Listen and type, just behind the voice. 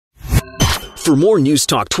For more News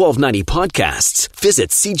Talk 1290 podcasts,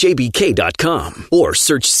 visit CJBK.com or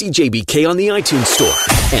search CJBK on the iTunes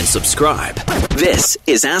Store and subscribe. This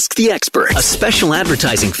is Ask the Expert, a special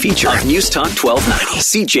advertising feature of News Talk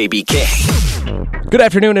 1290 CJBK. Good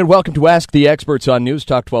afternoon and welcome to Ask the Experts on News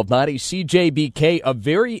Talk 1290 CJBK. A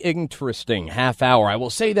very interesting half hour. I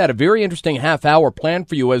will say that, a very interesting half hour planned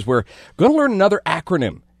for you as we're going to learn another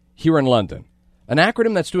acronym here in London. An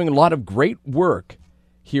acronym that's doing a lot of great work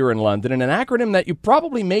here in London, and an acronym that you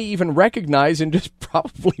probably may even recognize and just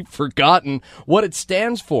probably forgotten what it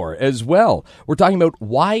stands for as well. We're talking about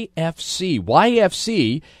YFC.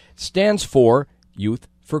 YFC stands for Youth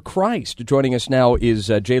for Christ. Joining us now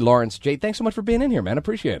is Jay Lawrence. Jay, thanks so much for being in here, man.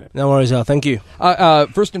 Appreciate it. No worries, Al. Thank you.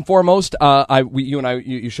 First and foremost,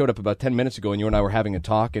 you showed up about 10 minutes ago, and you and I were having a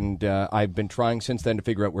talk, and I've been trying since then to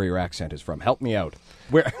figure out where your accent is from. Help me out.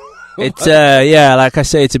 Where? It's, like I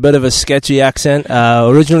say, it's a bit of a sketchy accent.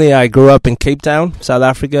 Originally, I grew up in Cape Town, South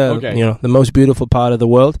Africa, okay. The most beautiful part of the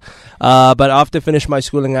world. But after finishing my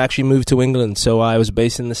schooling, I actually moved to England. So I was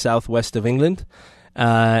based in the southwest of England.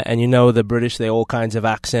 And the British, they all kinds of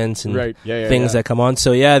accents and things that come on.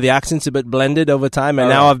 So, the accent's a bit blended over time. And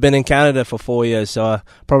now I've been in Canada for 4 years, so I'll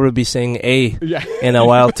probably be saying in a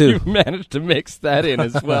while, too. You managed to mix that in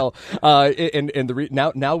as well.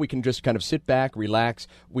 Now we can just kind of sit back, relax.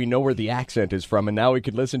 We know where the accent is from, and now we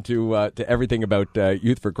can listen to everything about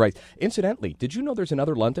Youth for Christ. Incidentally, did you know there's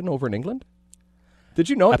another London over in England? Did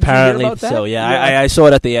you know? Apparently about that? so, I saw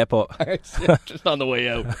it at the airport. Just on the way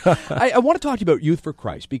out. I want to talk to you about Youth for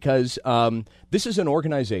Christ because this is an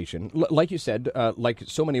organization, like you said, like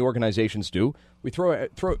so many organizations do. We throw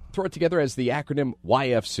it together as the acronym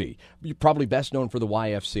YFC. You're probably best known for the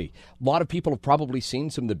YFC. A lot of people have probably seen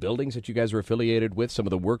some of the buildings that you guys are affiliated with, some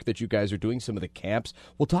of the work that you guys are doing, some of the camps.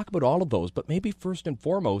 We'll talk about all of those, but maybe first and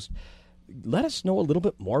foremost, let us know a little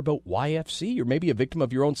bit more about YFC. You're maybe a victim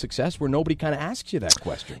of your own success where nobody kind of asks you that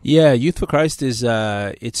question. Yeah, Youth for Christ is,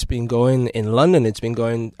 it's been going in London. It's been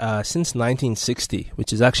going since 1960,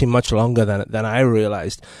 which is actually much longer than I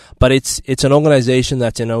realized. But it's an organization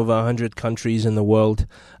that's in over 100 countries in the world.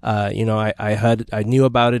 I knew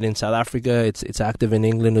about it in South Africa. It's active in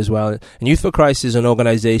England as well. And Youth for Christ is an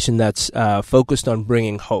organization that's focused on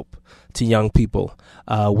bringing hope to young people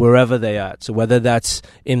wherever they are. So whether that's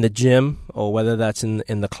in the gym or whether that's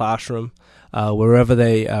in the classroom, wherever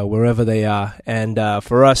they are. And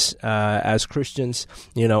for us as Christians,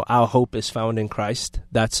 our hope is found in Christ.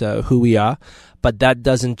 That's who we are. But that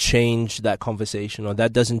doesn't change that conversation, or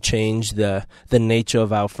that doesn't change the nature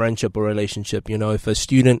of our friendship or relationship. If a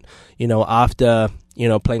student, after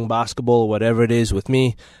playing basketball or whatever it is with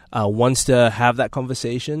me, wants to have that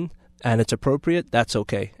conversation and it's appropriate, that's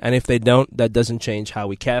okay. And if they don't, that doesn't change how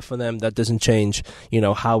we care for them. That doesn't change,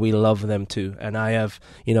 how we love them too. And I have,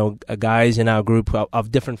 guys in our group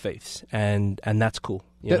of different faiths, and that's cool.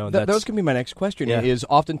 That was going to be my next question. Yeah. Is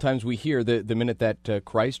oftentimes we hear the minute that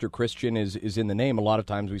Christ or Christian is in the name, a lot of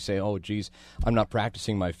times we say, oh, geez, I'm not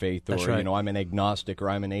practicing my faith, or, right. I'm an agnostic, or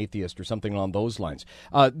I'm an atheist, or something along those lines.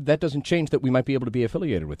 That doesn't change that we might be able to be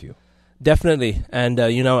affiliated with you. Definitely, and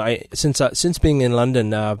since being in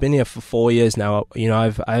London, I've been here for 4 years now.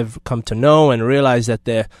 I've come to know and realize that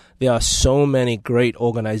there are so many great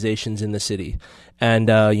organizations in the city, and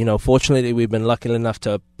fortunately, we've been lucky enough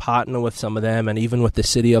to partner with some of them, and even with the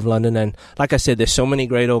City of London. And like I said, there's so many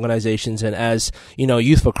great organizations, and as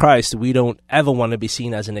Youth for Christ, we don't ever want to be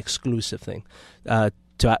seen as an exclusive thing.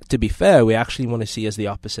 To be fair, we actually want to see as the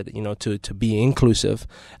opposite, to be inclusive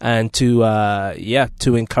and to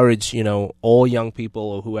encourage, all young people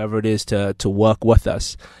or whoever it is to work with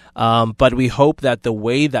us. But we hope that the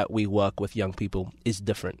way that we work with young people is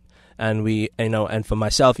different. And and for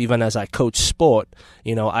myself, even as I coach sport,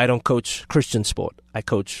 I don't coach Christian sport. I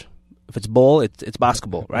coach, if it's ball, it's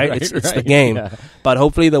basketball, right? It's the game. Yeah. But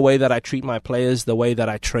hopefully the way that I treat my players, the way that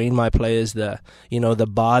I train my players, the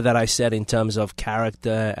bar that I set in terms of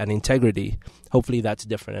character and integrity, hopefully that's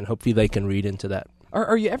different, and hopefully they can read into that.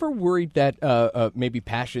 Are you ever worried that maybe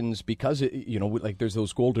passions, because like there's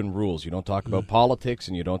those golden rules, you don't talk about politics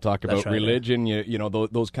and you don't talk about religion,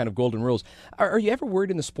 those kind of golden rules. Are you ever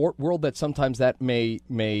worried in the sport world that sometimes that may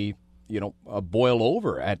boil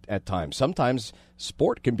over at times? Sometimes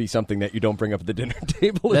sport can be something that you don't bring up at the dinner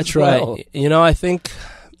table. That's well. right. I think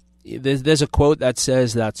there's a quote that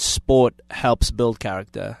says that sport helps build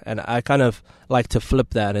character, and I kind of like to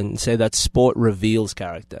flip that and say that sport reveals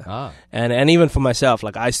character. And even for myself,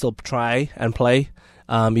 like I still try and play,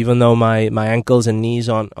 even though my ankles and knees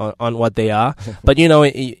aren't what they are. But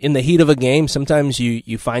in the heat of a game, sometimes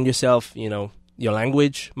you find yourself your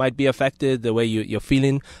language might be affected, the way you're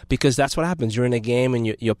feeling, because that's what happens. You're in a game and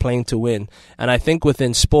you're playing to win. And I think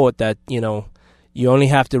within sport that, you only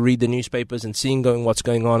have to read the newspapers and seeing what's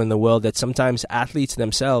going on in the world, that sometimes athletes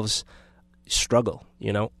themselves struggle,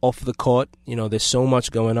 off the court. There's so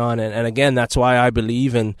much going on. And again, that's why I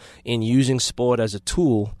believe in using sport as a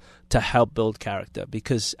tool to help build character,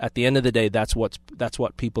 because at the end of the day, that's what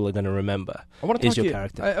people are going to remember. I want to is talk your to you.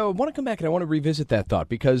 character. I want to come back and I want to revisit that thought,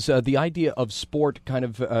 because the idea of sport, kind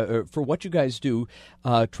of for what you guys do,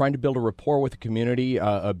 trying to build a rapport with the community,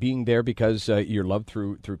 being there because you're loved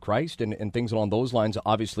through Christ and things along those lines,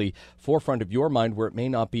 obviously forefront of your mind where it may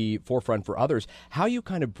not be forefront for others. How you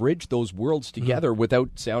kind of bridge those worlds together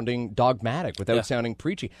without sounding dogmatic, without sounding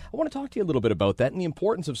preachy. I want to talk to you a little bit about that and the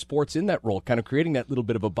importance of sports in that role, kind of creating that little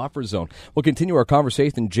bit of a buffer zone. We'll continue our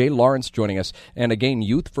conversation. Jay Lawrence joining us. And again,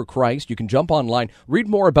 Youth for Christ. You can jump online, read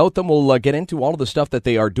more about them. We'll get into all of the stuff that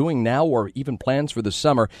they are doing now or even plans for the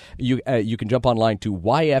summer. You can jump online to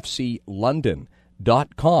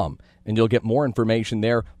YFCLondon.com. And you'll get more information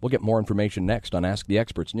there. We'll get more information next on Ask the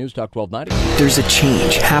Experts. News Talk 1290. There's a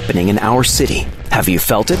change happening in our city. Have you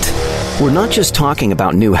felt it? We're not just talking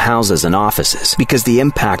about new houses and offices, because the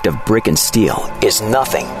impact of brick and steel is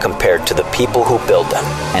nothing compared to the people who build them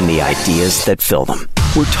and the ideas that fill them.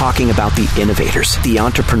 We're talking about the innovators, the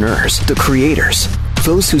entrepreneurs, the creators,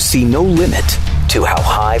 those who see no limit to how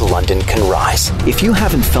high London can rise. If you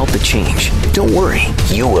haven't felt the change, don't worry,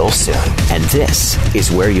 you will soon. And this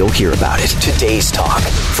is where you'll hear about it. Today's Talk.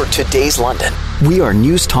 For today's London, we are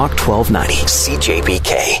News Talk 1290,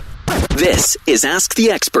 CJBK. This is Ask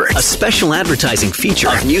the Expert, a special advertising feature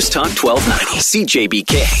of News Talk 1290,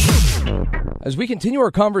 CJBK. As we continue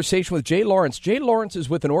our conversation with Jay Lawrence is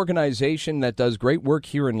with an organization that does great work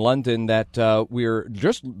here in London that we're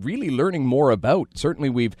just really learning more about. Certainly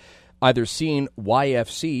we've either seen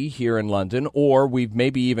YFC here in London, or we've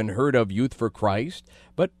maybe even heard of Youth for Christ,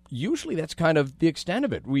 but usually that's kind of the extent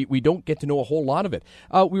of it. We don't get to know a whole lot of it.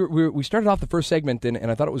 We started off the first segment, and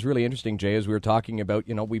I thought it was really interesting, Jay, as we were talking about,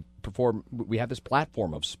 we have this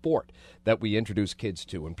platform of sport that we introduce kids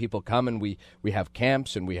to, and people come and we have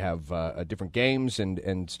camps and we have different games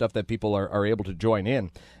and stuff that people are able to join in.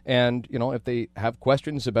 And, if they have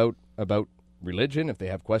questions about religion, if they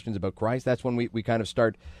have questions about Christ, that's when we kind of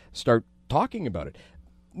start talking about it.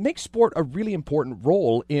 Makes sport a really important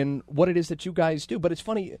role in what it is that you guys do. But it's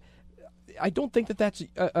funny, I don't think that's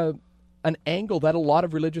an angle that a lot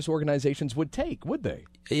of religious organizations would take, would they?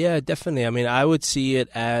 Yeah, definitely. I mean, I would see it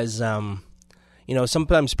as,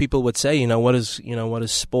 sometimes people would say, what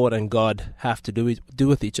does sport and God have to do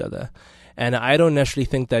with each other? And I don't necessarily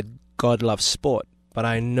think that God loves sport, but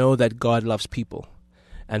I know that God loves people,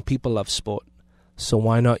 and people love sport. So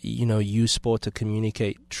why not, use sport to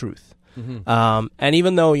communicate truth? Mm-hmm. And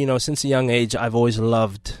even though, since a young age, I've always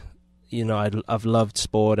loved, I've loved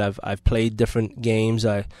sport. I've played different games.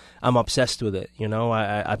 I'm obsessed with it.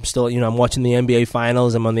 I'm still, I'm watching the NBA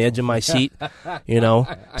finals. I'm on the edge of my seat,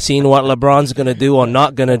 seeing what LeBron's going to do or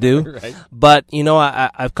not going to do. Right. But,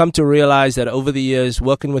 I've come to realize that over the years,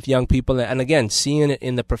 working with young people, and again, seeing it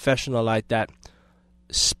in the professional light, that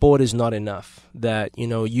sport is not enough. That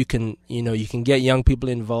you can get young people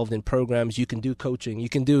involved in programs. You can do coaching. You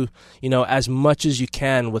can do as much as you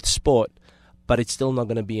can with sport, but it's still not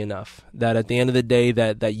going to be enough. That at the end of the day,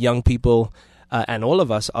 that young people and all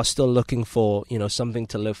of us are still looking for something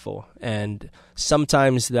to live for. And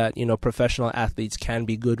sometimes that professional athletes can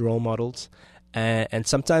be good role models, and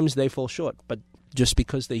sometimes they fall short. But just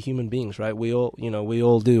because they're human beings, right? We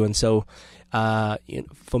all do. And so,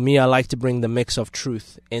 for me, I like to bring the mix of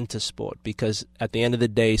truth into sport, because at the end of the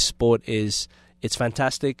day, sport it's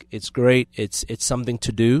fantastic, it's great, it's something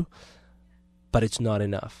to do, but it's not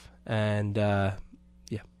enough. And yeah.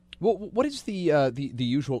 Well, what is the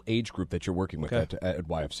usual age group that you're working with at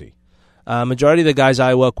YFC? Majority of the guys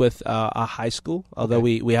I work with are high school, although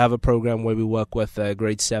we have a program where we work with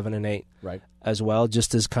grades 7 and 8. Right. As well,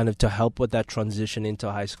 just as kind of to help with that transition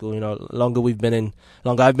into high school. Longer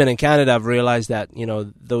I've been in Canada, I've realized that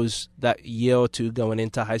that year or two going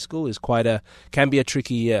into high school can be a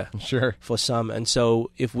tricky year. Sure. For some. And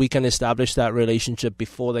so if we can establish that relationship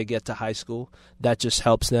before they get to high school, that just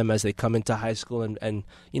helps them as they come into high school, and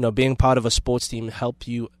being part of a sports team helps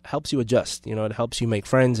you adjust. It helps you make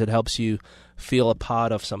friends, it helps you feel a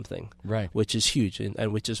part of something, right? Which is huge,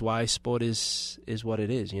 and which is why sport is what it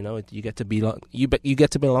is. You know, you get to belong. You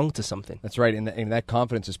get to belong to something. That's right, and that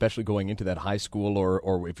confidence, especially going into that high school,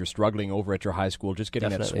 or if you're struggling over at your high school, just getting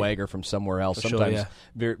that swagger from somewhere else, sometimes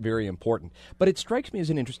very, very important. But it strikes me as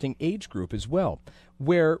an interesting age group as well,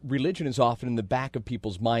 where religion is often in the back of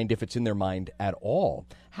people's mind, if it's in their mind at all.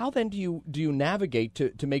 How then do you navigate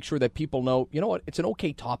to make sure that people know, you know what, it's an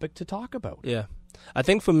okay topic to talk about? Yeah, I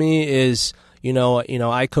think for me is, you know,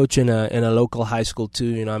 I coach in a local high school too.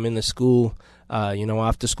 You know, I'm in the school,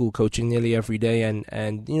 after school coaching nearly every day,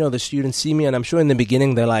 and you know, the students see me, and I'm sure in the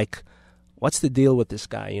beginning they're like, what's the deal with this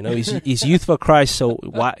guy? You know, he's Youth for Christ, so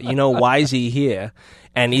why is he here?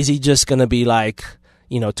 And is he just going to be like,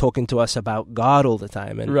 you know, talking to us about God all the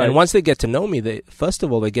time? And, and once they get to know me, first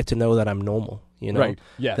of all, they get to know that I'm normal, you know,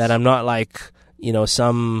 that I'm not like, you know,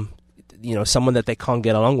 someone that they can't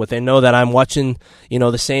get along with. They know that I'm watching, you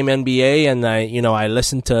know, the same NBA, and I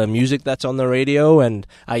listen to music that's on the radio, and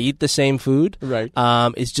I eat the same food. Right.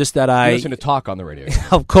 It's just that I listen to talk on the radio.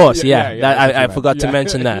 Of course, I forgot to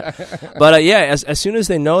mention that. But as soon as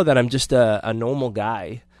they know that I'm just a normal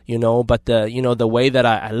guy, you know, but the way that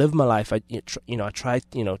I live my life, I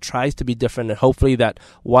try to be different, and hopefully that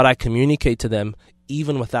what I communicate to them,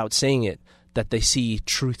 even without saying it, that they see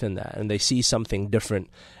truth in that, and they see something different,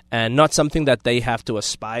 and not something that they have to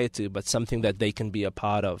aspire to, but something that they can be a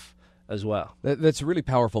part of as well. That's a really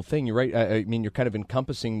powerful thing. You're right. I mean, you're kind of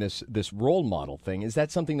encompassing this role model thing. Is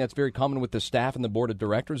that something that's very common with the staff and the board of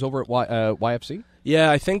directors over at YFC?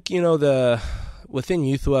 Yeah, I think, you know, within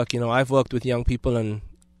youth work, you know, I've worked with young people in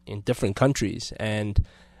different countries, and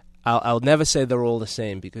I'll never say they're all the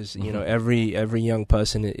same, because you know, every young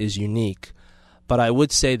person is unique. But I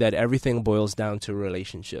would say that everything boils down to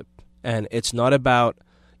relationship, and it's not about,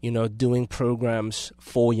 you know, doing programs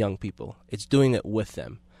for young people. It's doing it with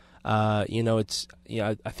them. I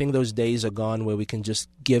think those days are gone where we can just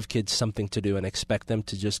give kids something to do and expect them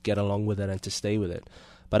to just get along with it and to stay with it.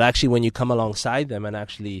 But actually, when you come alongside them and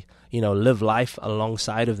actually, you know, live life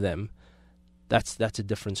alongside of them, that's a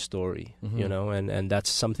different story, you know, and that's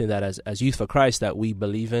something that as Youth for Christ that we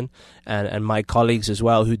believe in, and my colleagues as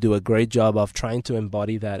well, who do a great job of trying to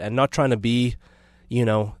embody that, and not trying to be, you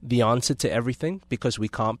know, the answer to everything, because we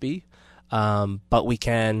can't be, but we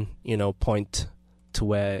can, you know, point to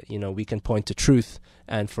where, you know, we can point to truth,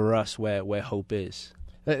 and for us where hope is.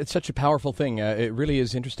 It's such a powerful thing. It really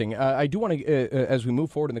is interesting. I do want to, as we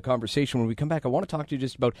move forward in the conversation, when we come back, I want to talk to you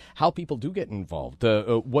just about how people do get involved,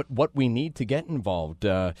 what we need to get involved,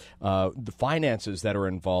 the finances that are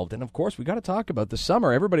involved. And, of course, we got to talk about the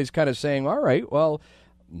summer. Everybody's kind of saying, all right, well,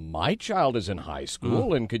 my child is in high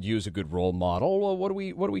school and could use a good role model. Well, what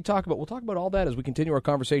do we talk about? We'll talk about all that as we continue our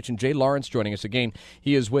conversation. Jay Lawrence joining us again.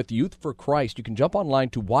 He is with Youth for Christ. You can jump online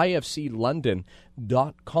to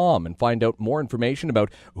YFCLondon.com and find out more information about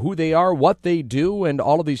who they are, what they do, and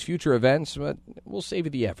all of these future events. But we'll save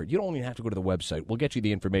you the effort. You don't even have to go to the website. We'll get you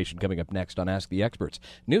the information coming up next on Ask the Experts.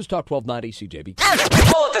 News Talk 1290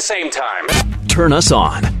 CJBK. All at the same time. Turn us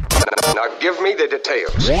on. Now give me the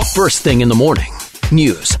details. First thing in the morning.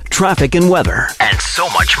 News, traffic, and weather, and so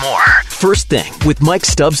much more. First Thing with Mike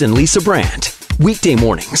Stubbs and Lisa Brandt. Weekday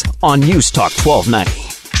mornings on News Talk 1290.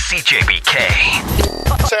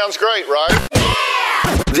 CJBK. Sounds great, right?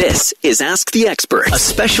 This is Ask the Expert, a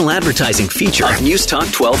special advertising feature on News Talk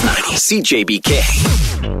 1290. CJBK.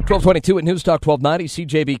 1222 at News Talk 1290.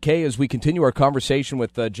 CJBK as we continue our conversation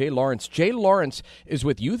with Jay Lawrence. Jay Lawrence is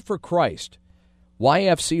with Youth for Christ.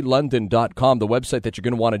 YFCLondon.com, the website that you're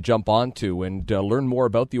going to want to jump onto and learn more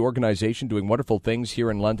about the organization doing wonderful things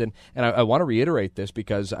here in London. And I want to reiterate this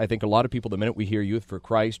because I think a lot of people, the minute we hear Youth for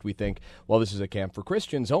Christ, we think, well, this is a camp for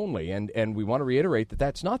Christians only. And we want to reiterate that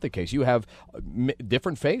that's not the case. You have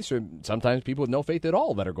different faiths, or sometimes people with no faith at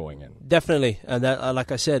all that are going in. Definitely. And that,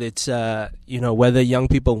 like I said, it's, whether young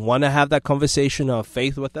people want to have that conversation of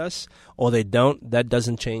faith with us or they don't, that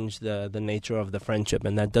doesn't change the nature of the friendship.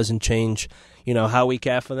 And that doesn't change, how we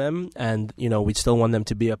care for them, and we still want them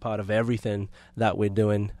to be a part of everything that we're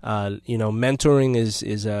doing. Mentoring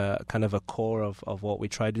is a kind of a core of what we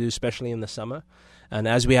try to do, especially in the summer. And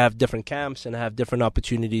as we have different camps and have different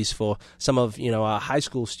opportunities for some of our high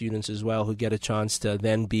school students as well, who get a chance to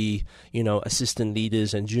then be assistant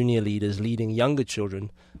leaders and junior leaders leading younger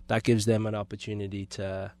children, that gives them an opportunity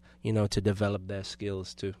to to develop their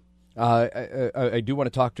skills too. I do want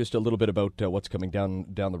to talk just a little bit about what's coming down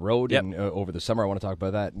the road and over the summer. I want to talk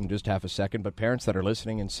about that in just half a second. But parents that are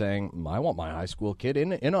listening and saying, I want my high school kid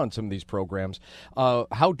in on some of these programs,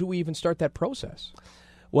 how do we even start that process?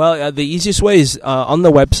 Well, the easiest way is on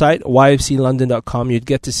the website, yfclondon.com. You'd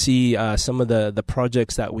get to see some of the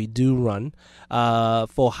projects that we do run.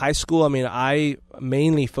 For high school, I mean, I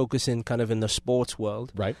mainly focus in kind of in the sports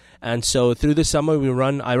world. Right. And so through the summer,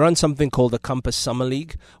 I run something called the Compass Summer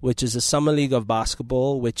League, which is a summer league of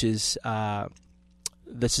basketball, which is...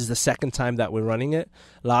 This is the second time that we're running it.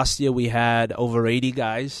 Last year we had over 80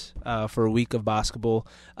 guys for a week of basketball.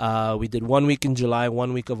 We did 1 week in July,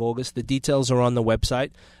 1 week of August. The details are on the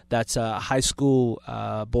website. That's a high school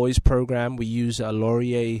boys program. We use a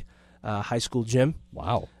Laurier high school gym.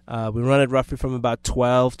 Wow. We run it roughly from about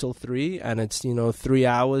 12 till 3, and it's, 3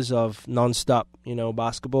 hours of nonstop,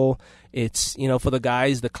 basketball. It's, for the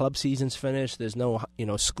guys, the club season's finished. There's no,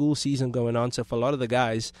 school season going on. So for a lot of the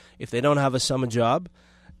guys, if they don't have a summer job,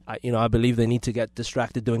 I believe they need to get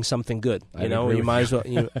distracted doing something good. You might as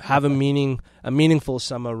well have a meaningful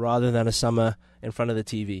summer rather than a summer in front of the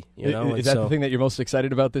TV. Is that the thing that you're most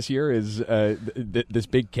excited about this year? Is this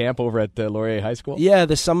big camp over at Laurier High School? Yeah,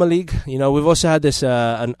 the summer league. We've also had this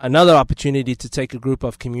another opportunity to take a group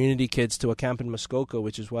of community kids to a camp in Muskoka,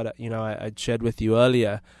 which is what I shared with you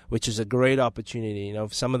earlier, which is a great opportunity.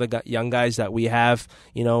 Some of the young guys that we have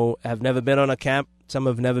never been on a camp. Some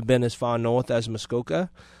have never been as far north as Muskoka.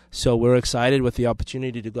 So we're excited with the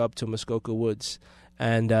opportunity to go up to Muskoka Woods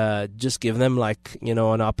and just give them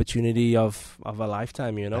an opportunity of a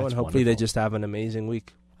lifetime, and hopefully wonderful. they just have an amazing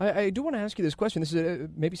week. I do want to ask you this question. This is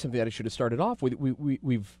maybe something that I should have started off with.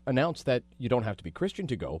 We've announced that you don't have to be Christian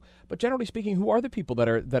to go, but generally speaking, who are the people that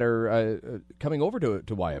are coming over to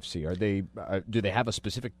YFC? Are they do they have a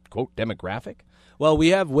specific quote demographic? Well,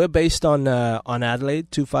 we're based on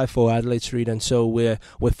Adelaide, 254 Adelaide Street, and so we're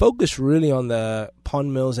focused really on the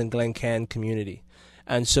Pond Mills and Glencairn community.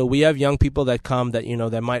 And so we have young people that come that,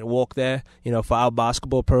 that might walk there. For our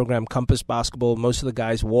basketball program, Compass Basketball, most of the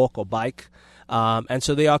guys walk or bike. And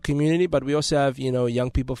so they are community, but we also have,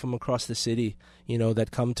 young people from across the city, that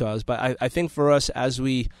come to us. But I think for us, as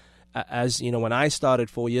when I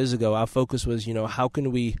started 4 years ago, our focus was, how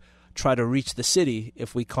can we try to reach the city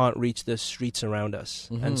if we can't reach the streets around us?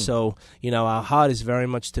 Mm-hmm. And so, our heart is very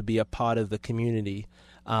much to be a part of the community.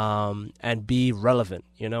 And be relevant,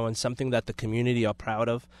 and something that the community are proud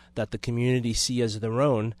of, that the community see as their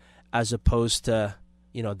own, as opposed to,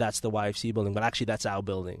 that's the YFC building, but actually that's our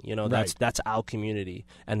building, Right. that's our community,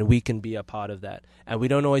 and we can be a part of that. And we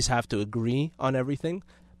don't always have to agree on everything,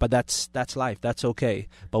 but that's life, that's okay.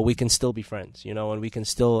 But we can still be friends, and we can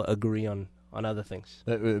still agree on other things.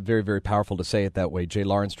 Very, very powerful to say it that way. Jay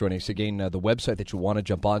Lawrence joining us again. The website that you want to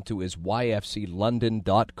jump onto is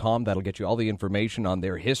yfclondon.com. That'll get you all the information on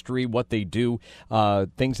their history, what they do,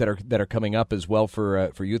 things that are coming up as well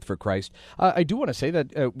for Youth for Christ. I do want to say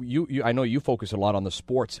that you I know you focus a lot on the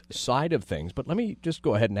sports side of things, but let me just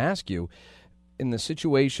go ahead and ask you, in the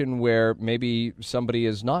situation where maybe somebody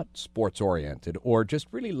is not sports-oriented or just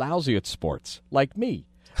really lousy at sports, like me,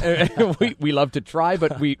 we love to try,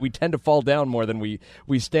 but we tend to fall down more than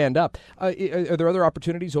we stand up. Are there other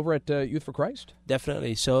opportunities over at Youth for Christ?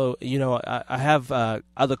 Definitely. So, I have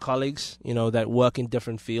other colleagues, that work in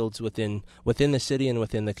different fields within the city and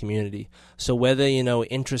within the community. So whether,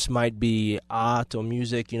 interest might be art or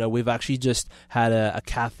music, we've actually just had a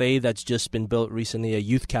cafe that's just been built recently, a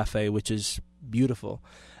youth cafe, which is beautiful.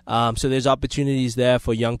 So there's opportunities there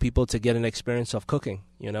for young people to get an experience of cooking,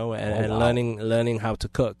 and learning how to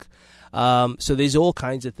cook. So there's all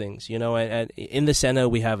kinds of things, and in the center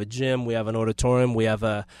we have a gym, we have an auditorium, we have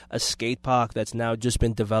a skate park that's now just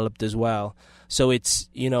been developed as well. So it's,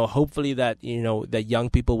 hopefully that, that young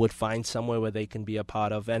people would find somewhere where they can be a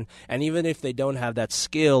part of. And even if they don't have that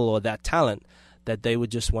skill or that talent, that they would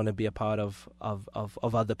just want to be a part of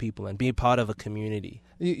other people and be a part of a community.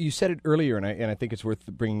 You said it earlier, and I think it's worth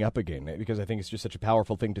bringing up again, because I think it's just such a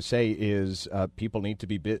powerful thing to say, is people need to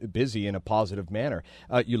be busy in a positive manner.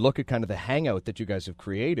 You look at kind of the hangout that you guys have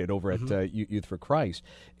created over at Youth for Christ.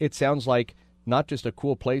 It sounds like not just a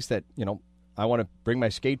cool place that, I want to bring my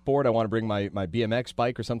skateboard, I want to bring my BMX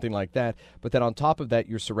bike or something like that. But then on top of that,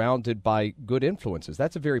 you're surrounded by good influences.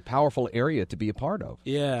 That's a very powerful area to be a part of.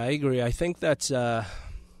 Yeah, I agree. I think that's,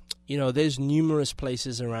 there's numerous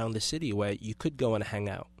places around the city where you could go and hang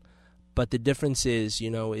out. But the difference is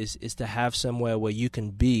to have somewhere where you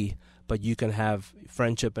can be, but you can have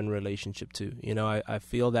friendship and relationship too. I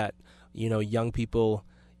feel that, young people,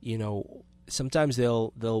 sometimes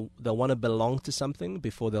they'll want to belong to something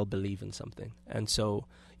before they'll believe in something. And so,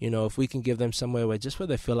 if we can give them somewhere where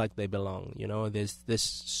they feel like they belong, there's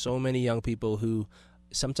so many young people who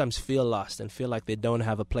sometimes feel lost and feel like they don't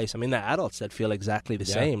have a place. I mean, there are adults that feel exactly the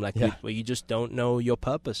same, where you just don't know your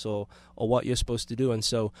purpose or what you're supposed to do. And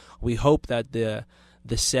so we hope that the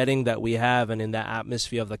the setting that we have and in the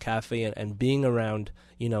atmosphere of the cafe and being around,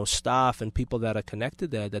 staff and people that are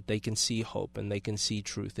connected there, that they can see hope and they can see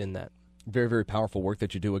truth in that. Very, very powerful work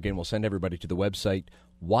that you do. Again, we'll send everybody to the website,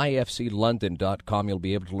 YFCLondon.com. You'll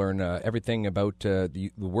be able to learn everything about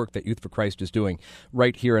the work that Youth for Christ is doing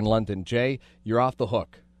right here in London. Jay, you're off the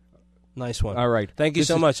hook. Nice one. All right. Thank you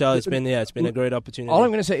so much, Al. It's been a great opportunity. All I'm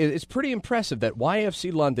going to say is it's pretty impressive that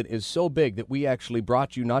YFC London is so big that we actually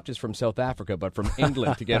brought you not just from South Africa, but from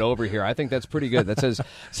England to get over here. I think that's pretty good. That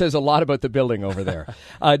says a lot about the building over there.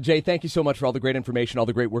 Jay, thank you so much for all the great information, all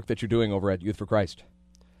the great work that you're doing over at Youth for Christ.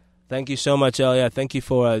 Thank you so much, Elia. Thank you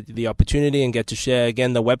for the opportunity and get to share.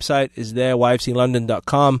 Again, the website is there,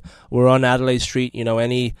 YFCLondon.com. We're on Adelaide Street.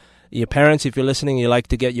 Your parents, if you're listening, you like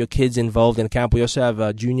to get your kids involved in camp. We also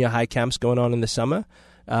have junior high camps going on in the summer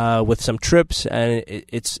with some trips, and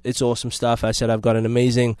it's awesome stuff. I said I've got an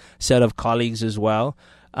amazing set of colleagues as well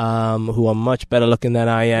who are much better looking than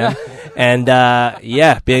I am. And,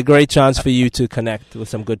 be a great chance for you to connect with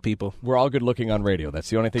some good people. We're all good looking on radio. That's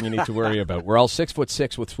the only thing you need to worry about. We're all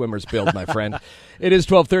 6'6" with swimmer's build, my friend. It is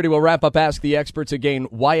 12:30. We'll wrap up Ask the Experts again,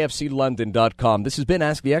 YFCLondon.com. This has been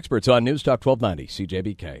Ask the Experts on News Talk 1290,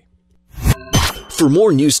 CJBK. For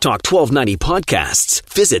more News Talk 1290 podcasts,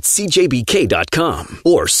 visit CJBK.com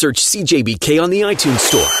or search CJBK on the iTunes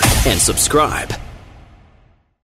Store and subscribe.